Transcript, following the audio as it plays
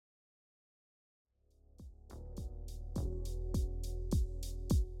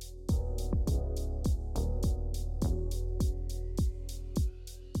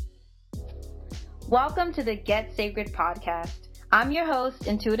Welcome to the Get Sacred podcast. I'm your host,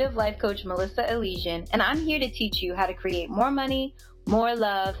 intuitive life coach Melissa Elysian, and I'm here to teach you how to create more money, more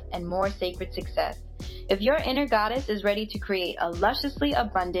love, and more sacred success. If your inner goddess is ready to create a lusciously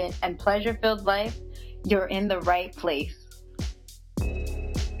abundant and pleasure-filled life, you're in the right place.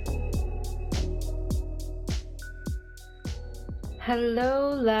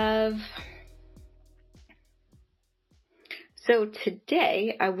 Hello, love. So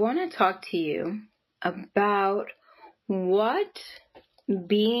today I want to talk to you about what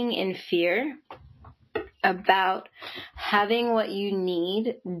being in fear about having what you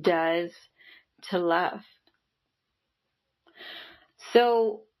need does to love.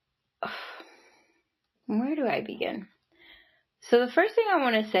 So, where do I begin? So the first thing I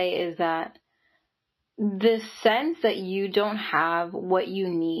want to say is that the sense that you don't have what you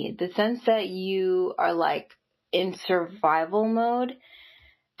need, the sense that you are like in survival mode,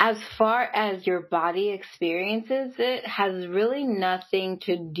 as far as your body experiences it, has really nothing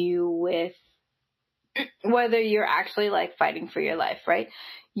to do with whether you're actually like fighting for your life, right?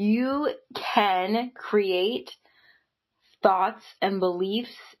 You can create thoughts and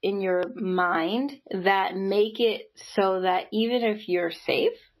beliefs in your mind that make it so that even if you're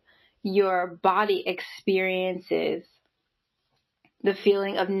safe, your body experiences the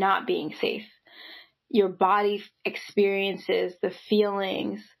feeling of not being safe. Your body experiences the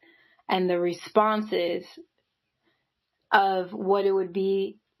feelings and the responses of what it would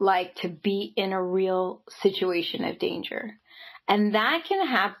be like to be in a real situation of danger. And that can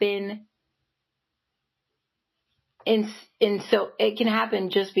happen so it can happen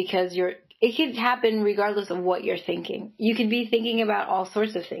just because it can happen regardless of what you're thinking. You can be thinking about all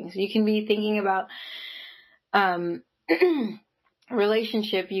sorts of things. You can be thinking about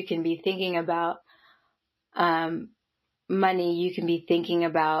relationship. You can be thinking about money. You can be thinking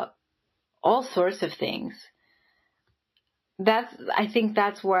about all sorts of things. I think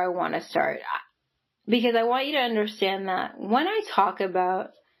that's where I want to start, because I want you to understand that when I talk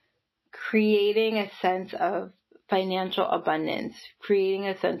about creating a sense of financial abundance, creating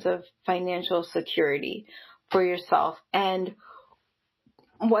a sense of financial security for yourself, and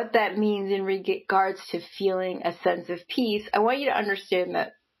what that means in regards to feeling a sense of peace, I want you to understand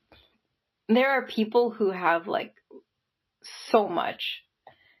that there are people who have like so much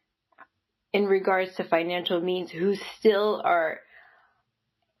in regards to financial means who still are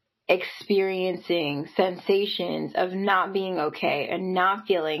experiencing sensations of not being okay and not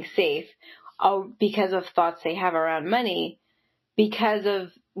feeling safe because of thoughts they have around money, because of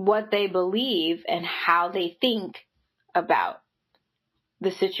what they believe and how they think about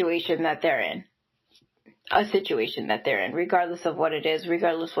the situation that they're in, regardless of what it is,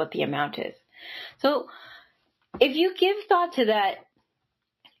 regardless what the amount is. So if you give thought to that,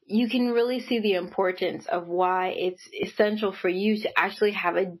 you can really see the importance of why it's essential for you to actually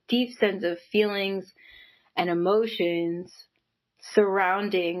have a deep sense of feelings and emotions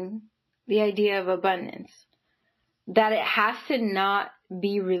surrounding the idea of abundance. That it has to not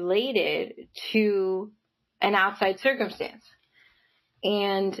be related to an outside circumstance.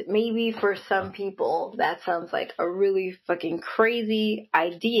 And maybe for some people that sounds like a really fucking crazy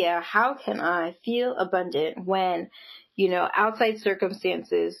idea. How can I feel abundant when, outside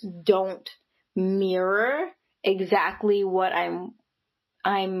circumstances don't mirror exactly what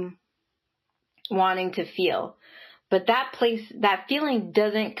I'm wanting to feel? But that feeling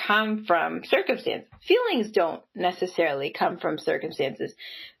doesn't come from circumstance. Feelings don't necessarily come from circumstances.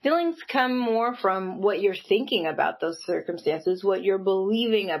 Feelings come more from what you're thinking about those circumstances, what you're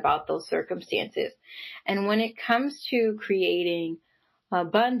believing about those circumstances. And when it comes to creating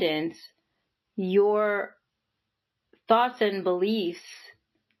abundance, your thoughts and beliefs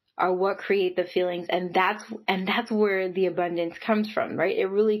are what create the feelings, and that's where the abundance comes from, right? It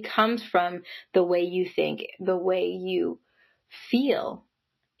really comes from the way you think, the way you feel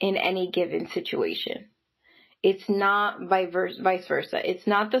in any given situation. It's not vice versa. It's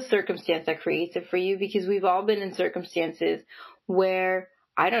not the circumstance that creates it for you, because we've all been in circumstances where,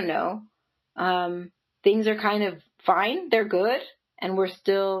 I don't know, things are kind of fine, they're good, and we're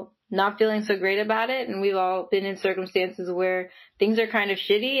still not feeling so great about it. And we've all been in circumstances where things are kind of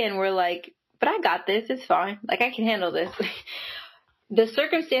shitty and we're like, but I got this, it's fine. Like, I can handle this. The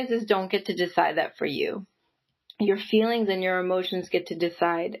circumstances don't get to decide that for you. Your feelings and your emotions get to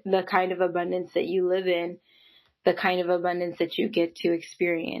decide the kind of abundance that you live in, the kind of abundance that you get to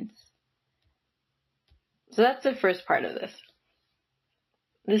experience. So that's the first part of this.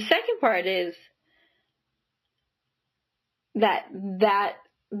 The second part is that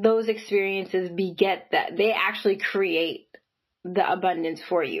those experiences beget that. They actually create the abundance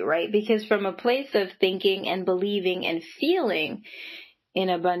for you, right? Because from a place of thinking and believing and feeling in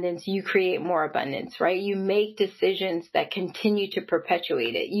abundance, you create more abundance, right? You make decisions that continue to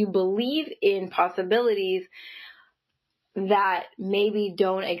perpetuate it. You believe in possibilities that maybe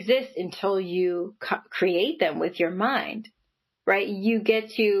don't exist until you create them with your mind, right? You get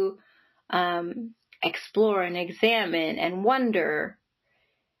to explore and examine and wonder,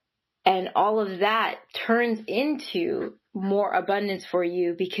 and all of that turns into more abundance for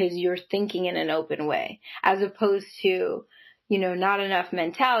you because you're thinking in an open way, as opposed to, not enough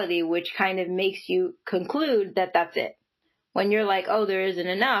mentality, which kind of makes you conclude that that's it. When you're like, oh, there isn't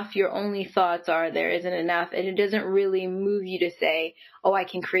enough, your only thoughts are there isn't enough. And it doesn't really move you to say, oh, I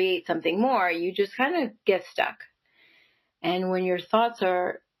can create something more. You just kind of get stuck. And when your thoughts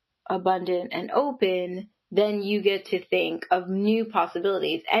are abundant and open, then you get to think of new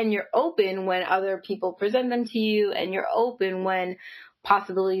possibilities. And you're open when other people present them to you. And you're open when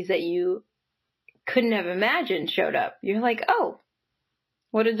possibilities that you couldn't have imagined showed up. You're like, oh,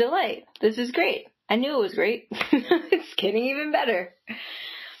 what a delight. This is great. I knew it was great. It's getting even better.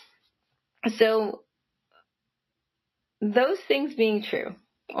 So those things being true,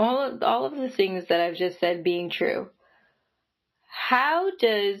 all of the things that I've just said being true, how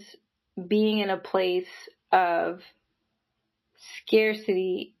does being in a place of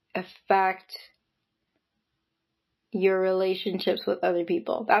scarcity affect your relationships with other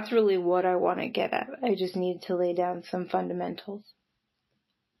people? That's really what I want to get at. I just need to lay down some fundamentals.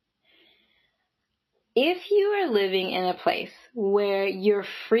 If you are living in a place where you're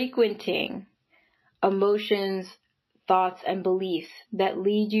frequenting emotions, thoughts, and beliefs that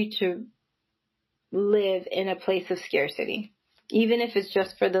lead you to live in a place of scarcity, even if it's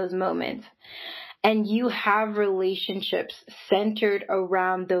just for those moments, and you have relationships centered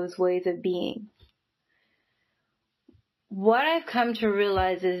around those ways of being, what I've come to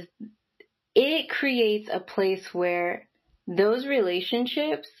realize is it creates a place where those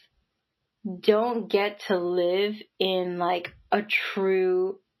relationships don't get to live in like a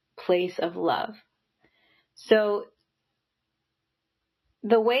true place of love. So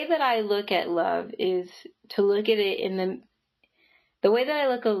the way that I look at love is to look at it in the way that I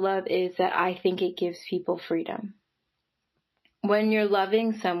look at love is that I think it gives people freedom. When you're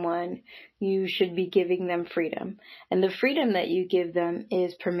loving someone, you should be giving them freedom. And the freedom that you give them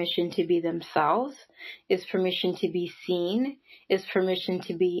is permission to be themselves, is permission to be seen, is permission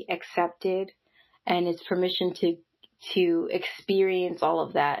to be accepted, and it's permission to experience all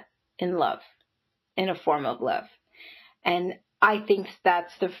of that in love, in a form of love. And I think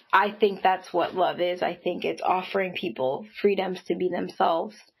that's what love is. I think it's offering people freedoms to be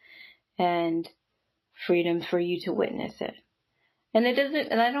themselves and freedoms for you to witness it. And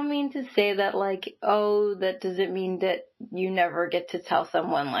I don't mean to say that like, oh, that doesn't mean that you never get to tell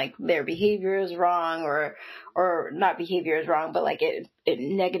someone like their behavior is wrong or not behavior is wrong, but like it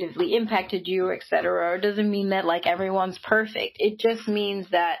negatively impacted you, etc. Or it doesn't mean that like everyone's perfect. It just means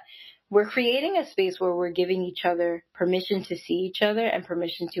that we're creating a space where we're giving each other permission to see each other and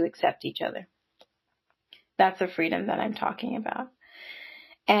permission to accept each other. That's the freedom that I'm talking about.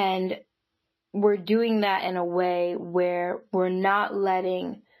 And we're doing that in a way where we're not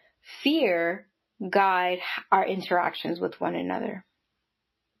letting fear guide our interactions with one another.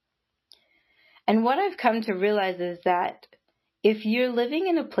 And what I've come to realize is that if you're living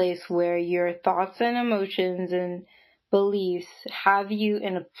in a place where your thoughts and emotions and beliefs have you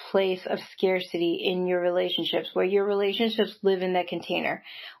in a place of scarcity in your relationships, where your relationships live in that container.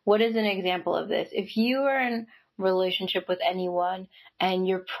 What is an example of this? If you are in relationship with anyone and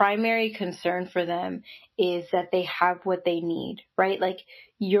your primary concern for them is that they have what they need, right? Like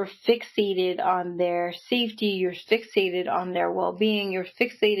you're fixated on their safety, you're fixated on their well-being, you're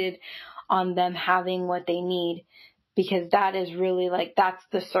fixated on them having what they need because that is really like that's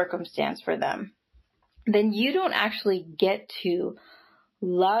the circumstance for them. Then you don't actually get to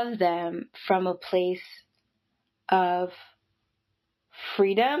love them from a place of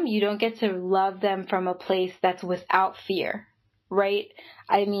freedom. You don't get to love them from a place that's without fear, right?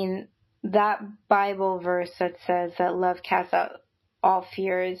 I mean, that Bible verse that says that love casts out all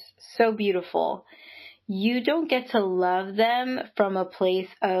fear is so beautiful. You don't get to love them from a place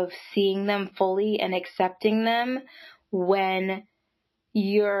of seeing them fully and accepting them when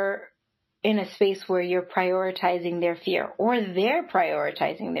you're in a space where you're prioritizing their fear or they're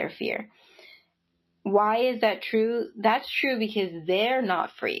prioritizing their fear. Why is that true? That's true because they're not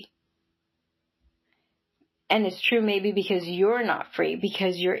free. And it's true maybe because you're not free,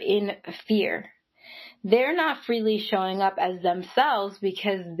 because you're in fear. They're not freely showing up as themselves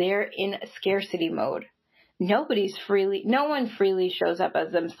because they're in scarcity mode. no one freely shows up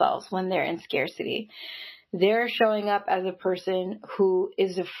as themselves when they're in scarcity. They're showing up as a person who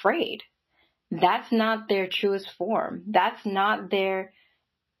is afraid. That's not their truest form. That's not their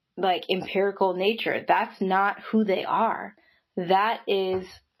like empirical nature. That's not who they are. That is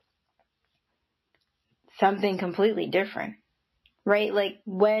something completely different, right? Like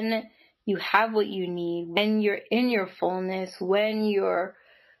when you have what you need, when you're in your fullness, when you're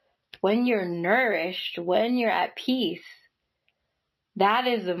nourished, when you're at peace, that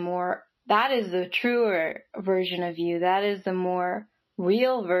is the truer version of you. That is the more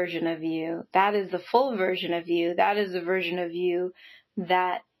real version of you. That is the full version of you. That is the version of you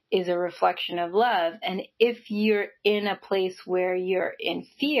that is a reflection of love. And if you're in a place where you're in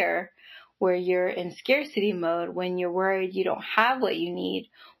fear, where you're in scarcity mode, when you're worried you don't have what you need,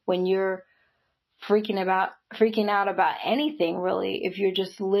 when you're freaking out about anything really, if you're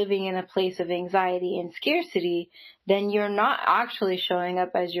just living in a place of anxiety and scarcity, then you're not actually showing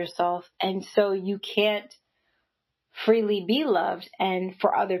up as yourself. And so you can't freely be loved. And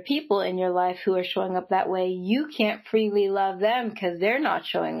for other people in your life who are showing up that way, you can't freely love them because they're not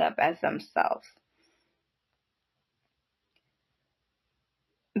showing up as themselves.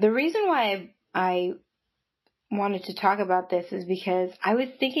 The reason why I wanted to talk about this is because I was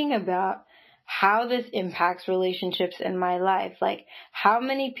thinking about how this impacts relationships in my life. Like how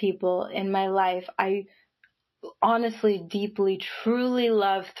many people in my life I honestly, deeply, truly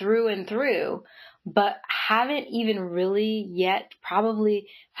love through and through, but haven't even really yet probably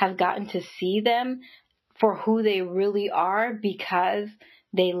have gotten to see them for who they really are because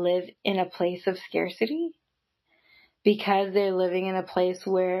they live in a place of scarcity, because they're living in a place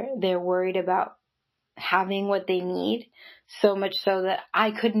where they're worried about having what they need, so much so that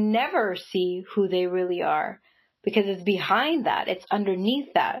I could never see who they really are because it's behind that, it's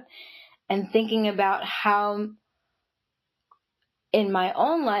underneath that. And thinking about how in my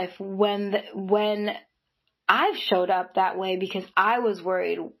own life when I've showed up that way because I was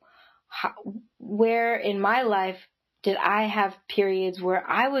worried, where in my life did I have periods where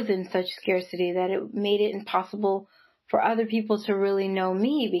I was in such scarcity that it made it impossible for other people to really know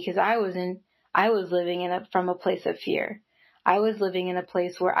me because I was living from a place of fear. I was living in a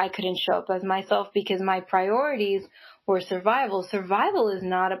place where I couldn't show up as myself because my priorities were survival. Survival is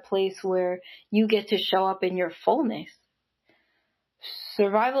not a place where you get to show up in your fullness.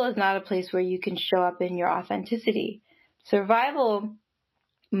 Survival is not a place where you can show up in your authenticity. Survival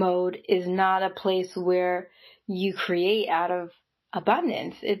mode is not a place where you create out of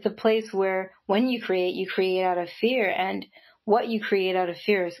abundance. It's a place where when you create out of fear. And what you create out of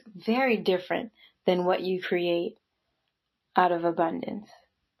fear is very different than what you create out of abundance.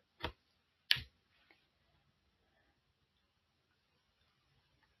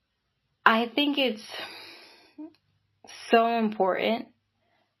 I think it's so important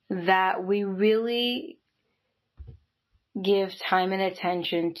that we really give time and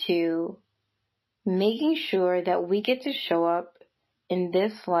attention to making sure that we get to show up in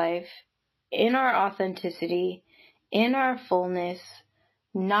this life in our authenticity, in our fullness,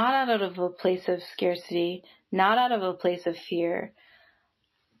 not out of a place of scarcity, not out of a place of fear,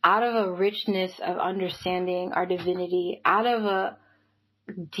 out of a richness of understanding our divinity, out of a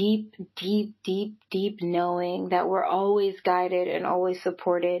deep, deep, deep, deep knowing that we're always guided and always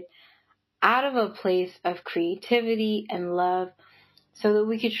supported, out of a place of creativity and love, so that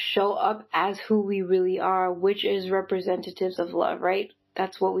we could show up as who we really are, which is representatives of love, right?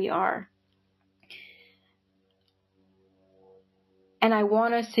 That's what we are. And I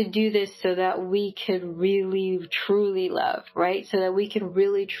want us to do this so that we could really, truly love, right? So that we can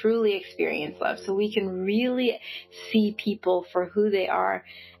really, truly experience love. So we can really see people for who they are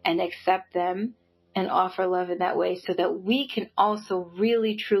and accept them and offer love in that way, so that we can also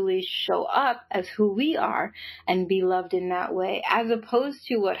really, truly show up as who we are and be loved in that way, as opposed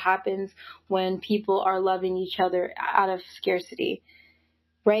to what happens when people are loving each other out of scarcity,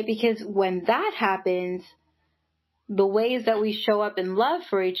 right? Because when that happens, the ways that we show up in love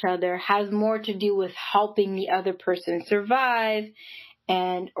for each other has more to do with helping the other person survive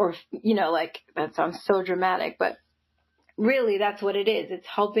or like that sounds so dramatic, but really that's what it is. It's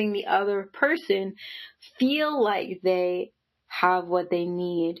helping the other person feel like they have what they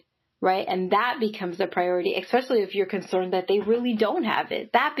need, right? And that becomes a priority, especially if you're concerned that they really don't have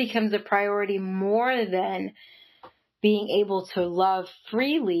it. That becomes a priority more than being able to love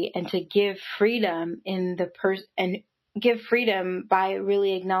freely and to give freedom in the person and give freedom by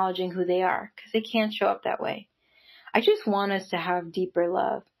really acknowledging who they are, because they can't show up that way. I just want us to have deeper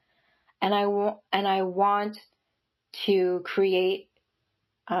love, and I want to create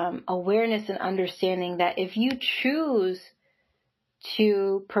awareness and understanding that if you choose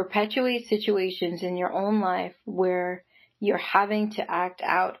to perpetuate situations in your own life where you're having to act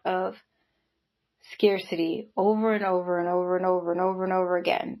out of scarcity over and over and over and over and over and over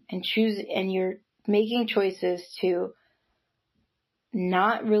again, and you're making choices to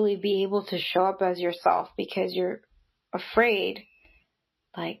not really be able to show up as yourself because you're afraid,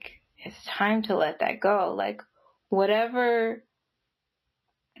 like, it's time to let that go. Like, whatever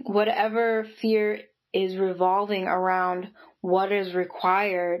fear is revolving around what is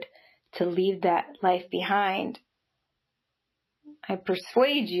required to leave that life behind, I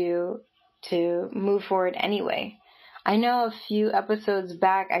persuade you to move forward anyway. I know a few episodes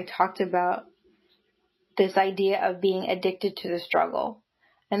back I talked about this idea of being addicted to the struggle,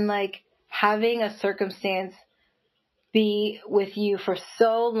 and like having a circumstance be with you for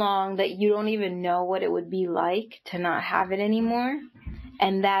so long that you don't even know what it would be like to not have it anymore.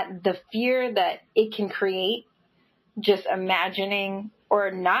 And that the fear that it can create, just imagining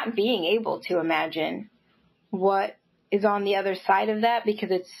or not being able to imagine what is on the other side of that,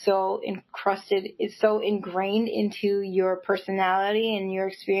 because it's so encrusted, it's so ingrained into your personality and your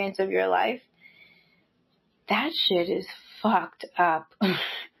experience of your life. That shit is fucked up.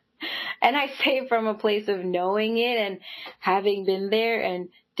 And I say from a place of knowing it and having been there, and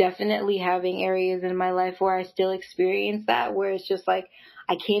definitely having areas in my life where I still experience that, where it's just like,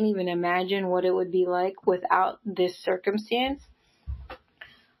 I can't even imagine what it would be like without this circumstance.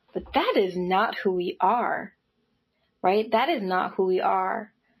 But that is not who we are, right? That is not who we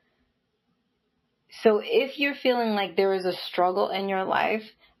are. So if you're feeling like there is a struggle in your life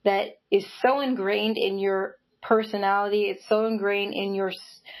that is so ingrained in your personality, it's so ingrained in your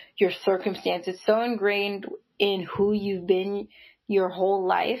circumstance, it's so ingrained in who you've been your whole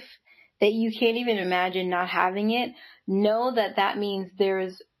life that you can't even imagine not having it, know that that means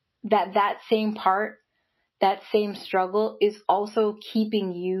there's that same part, that same struggle is also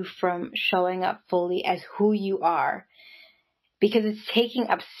keeping you from showing up fully as who you are, because it's taking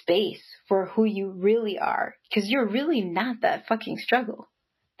up space for who you really are, because you're really not that fucking struggle.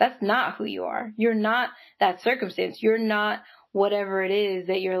 That's not who you are. You're not that circumstance. You're not whatever it is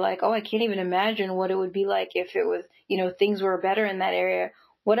that you're like, oh, I can't even imagine what it would be like if it was, things were better in that area.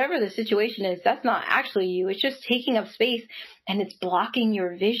 Whatever the situation is, that's not actually you. It's just taking up space, and it's blocking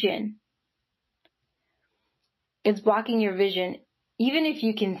your vision. It's blocking your vision. Even if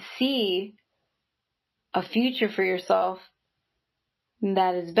you can see a future for yourself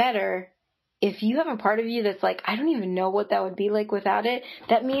that is better, if you have a part of you that's like, I don't even know what that would be like without it,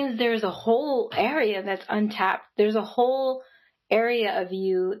 that means there's a whole area that's untapped. There's a whole area of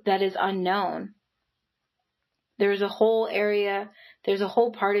you that is unknown. There's a whole area, there's a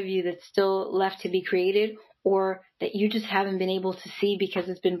whole part of you that's still left to be created, or that you just haven't been able to see because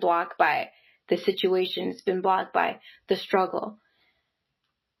it's been blocked by the situation. It's been blocked by the struggle.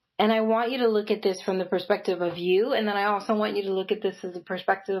 And I want you to look at this from the perspective of you. And then I also want you to look at this as a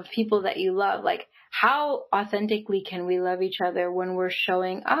perspective of people that you love. Like, how authentically can we love each other when we're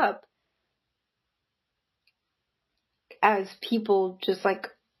showing up as people just like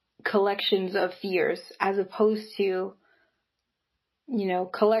collections of fears, as opposed to,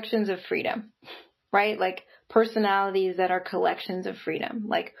 collections of freedom, right? Like personalities that are collections of freedom.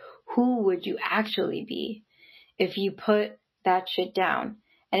 Like, who would you actually be if you put that shit down?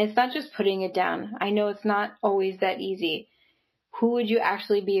 And it's not just putting it down. I know it's not always that easy. Who would you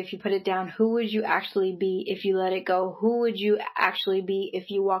actually be if you put it down? Who would you actually be if you let it go? Who would you actually be if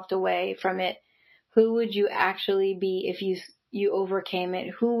you walked away from it? Who would you actually be if you overcame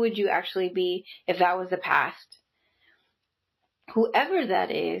it? Who would you actually be if that was the past? Whoever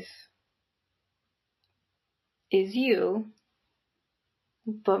that is you,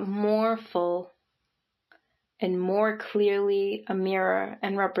 but more full and more clearly a mirror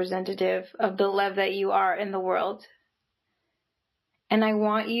and representative of the love that you are in the world. And I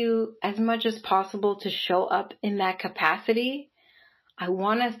want you, as much as possible, to show up in that capacity. I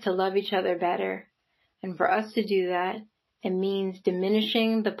want us to love each other better. And for us to do that, it means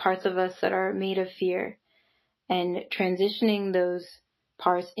diminishing the parts of us that are made of fear and transitioning those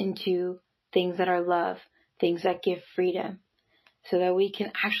parts into things that are love, things that give freedom, so that we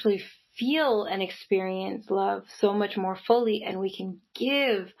can actually feel and experience love so much more fully, and we can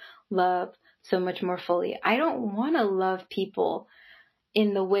give love so much more fully. I don't want to love people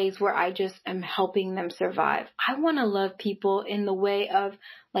in the ways where I just am helping them survive. I want to love people in the way of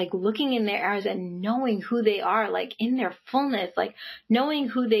like looking in their eyes and knowing who they are, like in their fullness, like knowing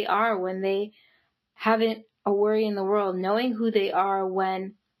who they are when they haven't a worry in the world, knowing who they are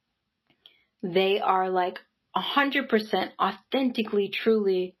when they are like 100% authentically,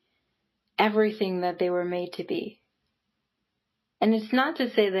 truly everything that they were made to be. And it's not to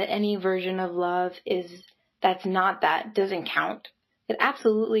say that any version of love that's not that doesn't count. It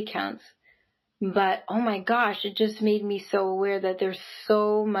absolutely counts. But oh my gosh, it just made me so aware that there's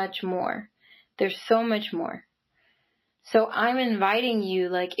so much more. There's so much more. So I'm inviting you,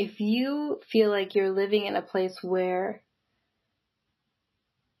 like, if you feel like you're living in a place where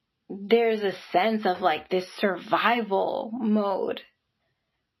there's a sense of like this survival mode,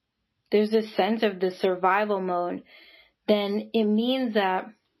 there's a sense of the survival mode, then it means that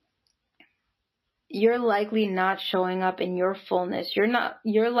you're likely not showing up in your fullness.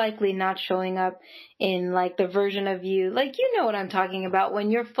 You're likely not showing up in like the version of you, like, you know what I'm talking about, when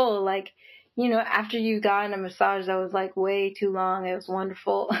you're full, like, you know, after you got in a massage that was like way too long, it was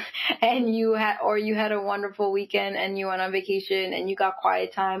wonderful, and you had a wonderful weekend and you went on vacation and you got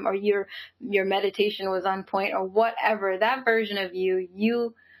quiet time, or your meditation was on point, or whatever, that version of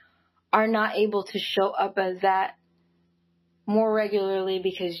you are not able to show up as that more regularly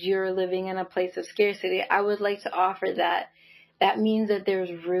because you're living in a place of scarcity. I would like to offer that means that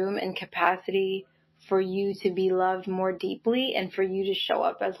there's room and capacity for you to be loved more deeply and for you to show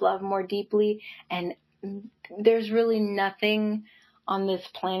up as love more deeply. And there's really nothing on this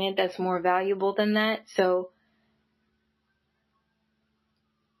planet that's more valuable than that. So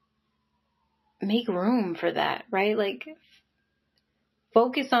make room for that, right? Like,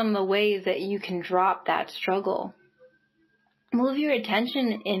 focus on the ways that you can drop that struggle. Move your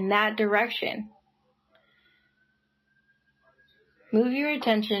attention in that direction. Move your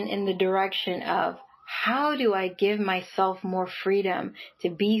attention in the direction of, how do I give myself more freedom to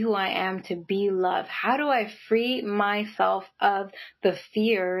be who I am, to be love? How do I free myself of the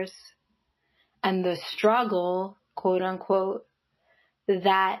fears and the struggle, quote unquote,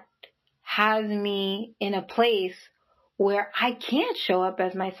 that has me in a place where I can't show up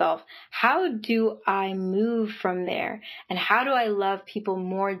as myself? How do I move from there? And how do I love people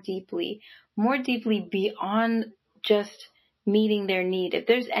more deeply beyond just meeting their need? If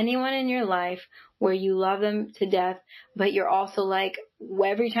there's anyone in your life where you love them to death, but you're also like,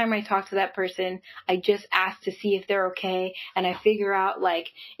 every time I talk to that person, I just ask to see if they're okay, and I figure out like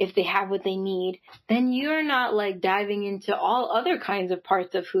if they have what they need, then you're not like diving into all other kinds of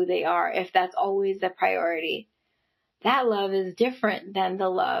parts of who they are if that's always the priority. That love is different than the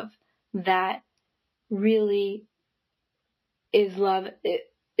love that really is love,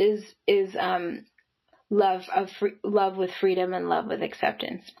 is love with freedom and love with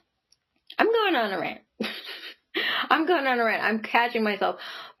acceptance. I'm going on a rant. I'm catching myself,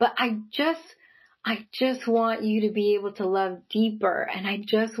 but I just want you to be able to love deeper, and I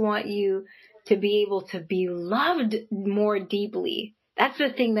just want you to be able to be loved more deeply. That's the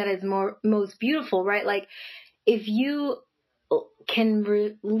thing that is most beautiful, right? Like, if you can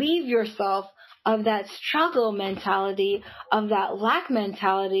relieve yourself of that struggle mentality, of that lack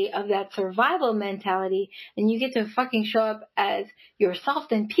mentality, of that survival mentality, and you get to fucking show up as yourself,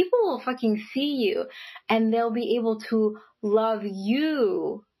 then people will fucking see you and they'll be able to love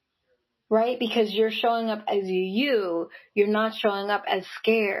you, right? Because you're showing up as you. You're not showing up as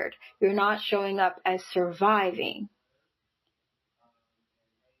scared. You're not showing up as surviving.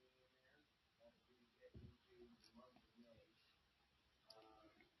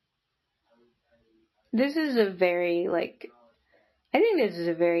 This is a very, I think this is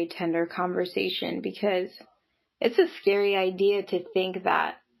a very tender conversation, because it's a scary idea to think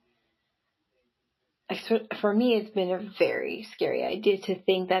that, for me, it's been a very scary idea to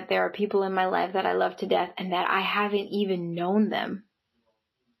think that there are people in my life that I love to death and that I haven't even known them.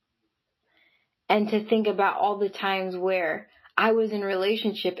 And to think about all the times where I was in a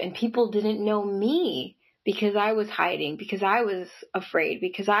relationship and people didn't know me because I was hiding, because I was afraid,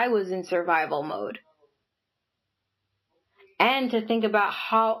 because I was in survival mode. And to think about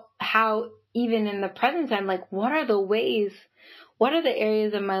how even in the present time, like, what are the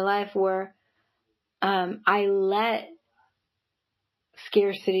areas of my life where I let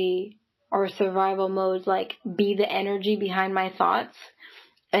scarcity or survival modes like be the energy behind my thoughts,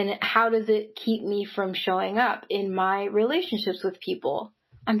 and how does it keep me from showing up in my relationships with people?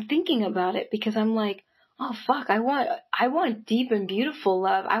 I'm thinking about it because I'm like, oh fuck, I want deep and beautiful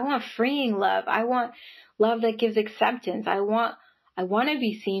love. I want freeing love. I want love that gives acceptance. I want to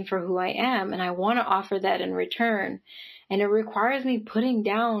be seen for who I am, and I want to offer that in return. And it requires me putting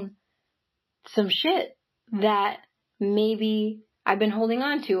down some shit that maybe I've been holding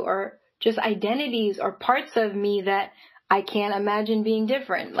on to, or just identities or parts of me that I can't imagine being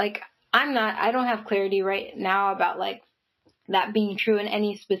different. Like, I don't have clarity right now about like that being true in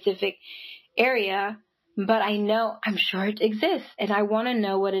any specific area, but I'm sure it exists, and I want to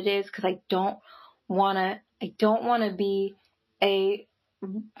know what it is, because I don't want to be a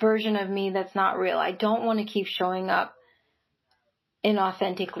version of me that's not real. I don't want to keep showing up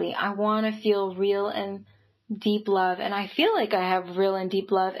inauthentically. I want to feel real and deep love, and I feel like I have real and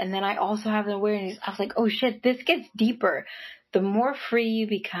deep love, and then I also have an awareness. I was like, oh shit, this gets deeper. The more free you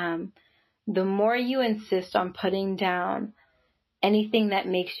become, the more you insist on putting down anything that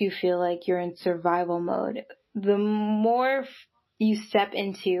makes you feel like you're in survival mode, the more you step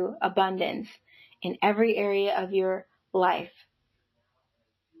into abundance in every area of your life,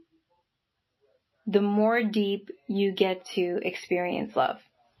 the more deep you get to experience love.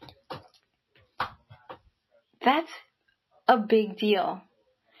 That's a big deal.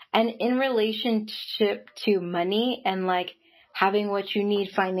 And in relationship to money and like having what you need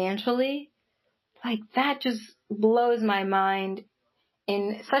financially, like that just blows my mind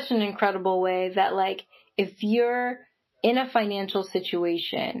in such an incredible way, that like if you're in a financial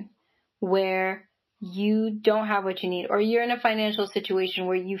situation where you don't have what you need, or you're in a financial situation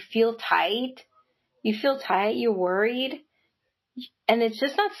where you feel tight, you're worried, and it's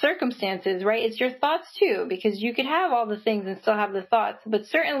just not circumstances, right? It's your thoughts too, because you could have all the things and still have the thoughts. But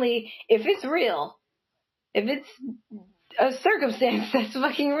certainly if it's real, if it's a circumstance that's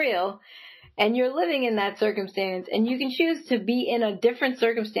fucking real, and you're living in that circumstance, and you can choose to be in a different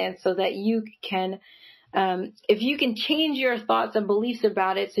circumstance so that you can, if you can change your thoughts and beliefs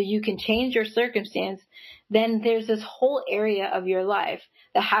about it so you can change your circumstance, then there's this whole area of your life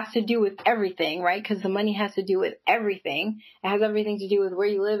that has to do with everything, right? Because the money has to do with everything. It has everything to do with where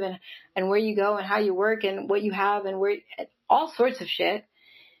you live and where you go and how you work and what you have and where, all sorts of shit.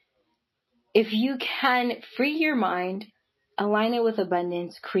 If you can free your mind, align it with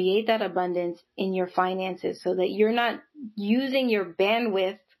abundance, create that abundance in your finances so that you're not using your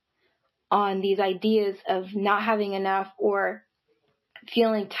bandwidth on these ideas of not having enough or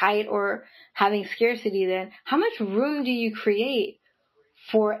feeling tight or having scarcity, then how much room do you create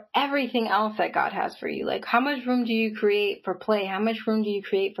for everything else that God has for you? Like, how much room do you create for play? How much room do you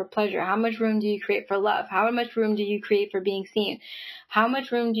create for pleasure? How much room do you create for love? How much room do you create for being seen? How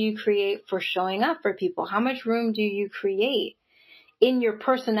much room do you create for showing up for people? How much room do you create in your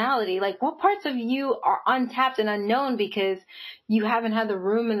personality? Like, what parts of you are untapped and unknown because you haven't had the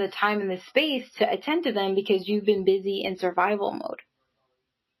room and the time and the space to attend to them because you've been busy in survival mode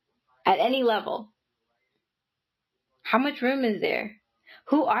at any level? How much room is there?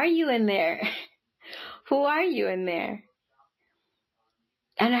 Who are you in there? Who are you in there?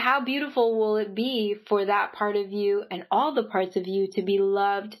 And how beautiful will it be for that part of you and all the parts of you to be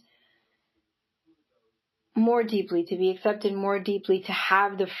loved more deeply, to be accepted more deeply, to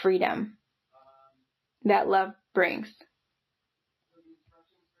have the freedom that love brings.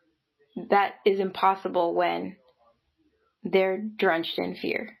 That is impossible when they're drenched in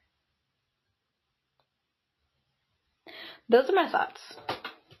fear. Those are my thoughts.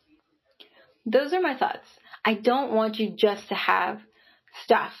 I don't want you just to have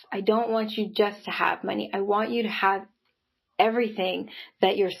stuff. I don't want you just to have money. I want you to have everything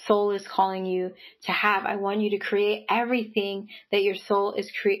that your soul is calling you to have. I want you to create everything that your soul is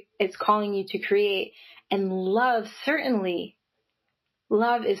calling you to create. And love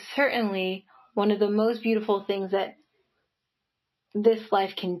is certainly one of the most beautiful things that this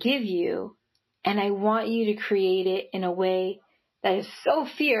life can give you. And I want you to create it in a way that is so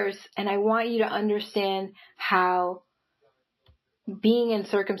fierce. And I want you to understand how being in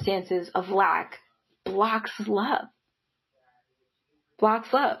circumstances of lack blocks love.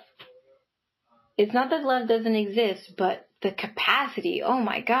 It's not that love doesn't exist, but the capacity, oh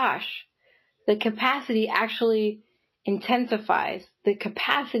my gosh, the capacity actually intensifies. The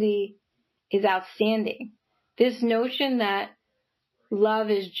capacity is outstanding. This notion that love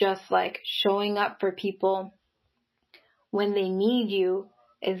is just like showing up for people when they need you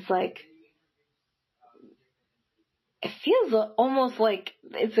is like, it feels almost like,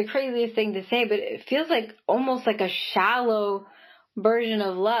 it's the craziest thing to say, but it feels like almost like a shallow version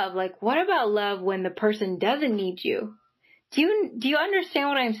of love. Like, what about love when the person doesn't need you? Do you understand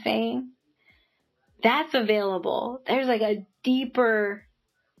what I'm saying? That's available. There's like a deeper,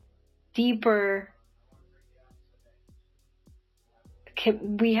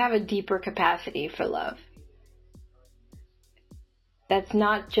 we have a deeper capacity for love. That's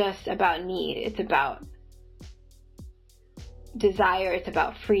not just about need. It's about desire. It's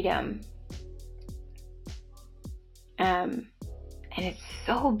about freedom. And it's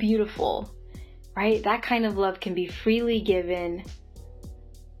so beautiful, right? That kind of love can be freely given.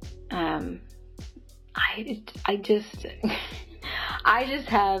 I just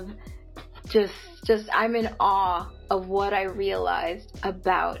have I'm in awe of what I realized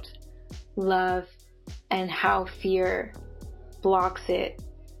about love and how fear blocks it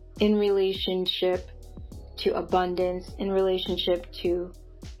in relationship to abundance, in relationship to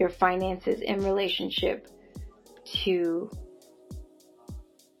your finances, in relationship to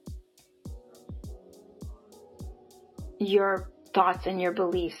your thoughts and your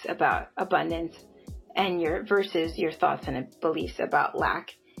beliefs about abundance and versus your thoughts and beliefs about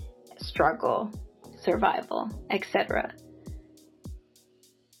lack, struggle, survival, etc.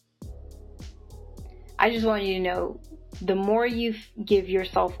 I just want you to know, the more you give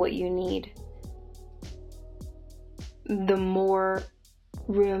yourself what you need, the more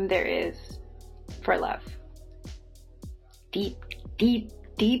room there is for love. Deep, deep,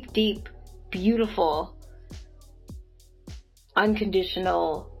 deep, deep, beautiful,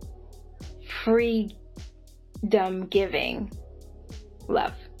 unconditional, freedom giving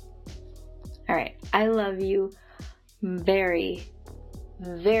love. All right. I love you very,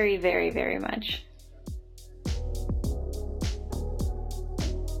 very, very, very much.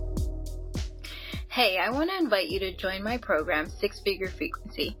 Hey, I want to invite you to join my program, Six Figure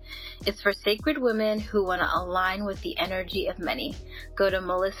Frequency. It's for sacred women who want to align with the energy of money. Go to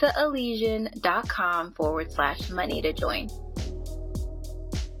melissaalesian.com/money to join.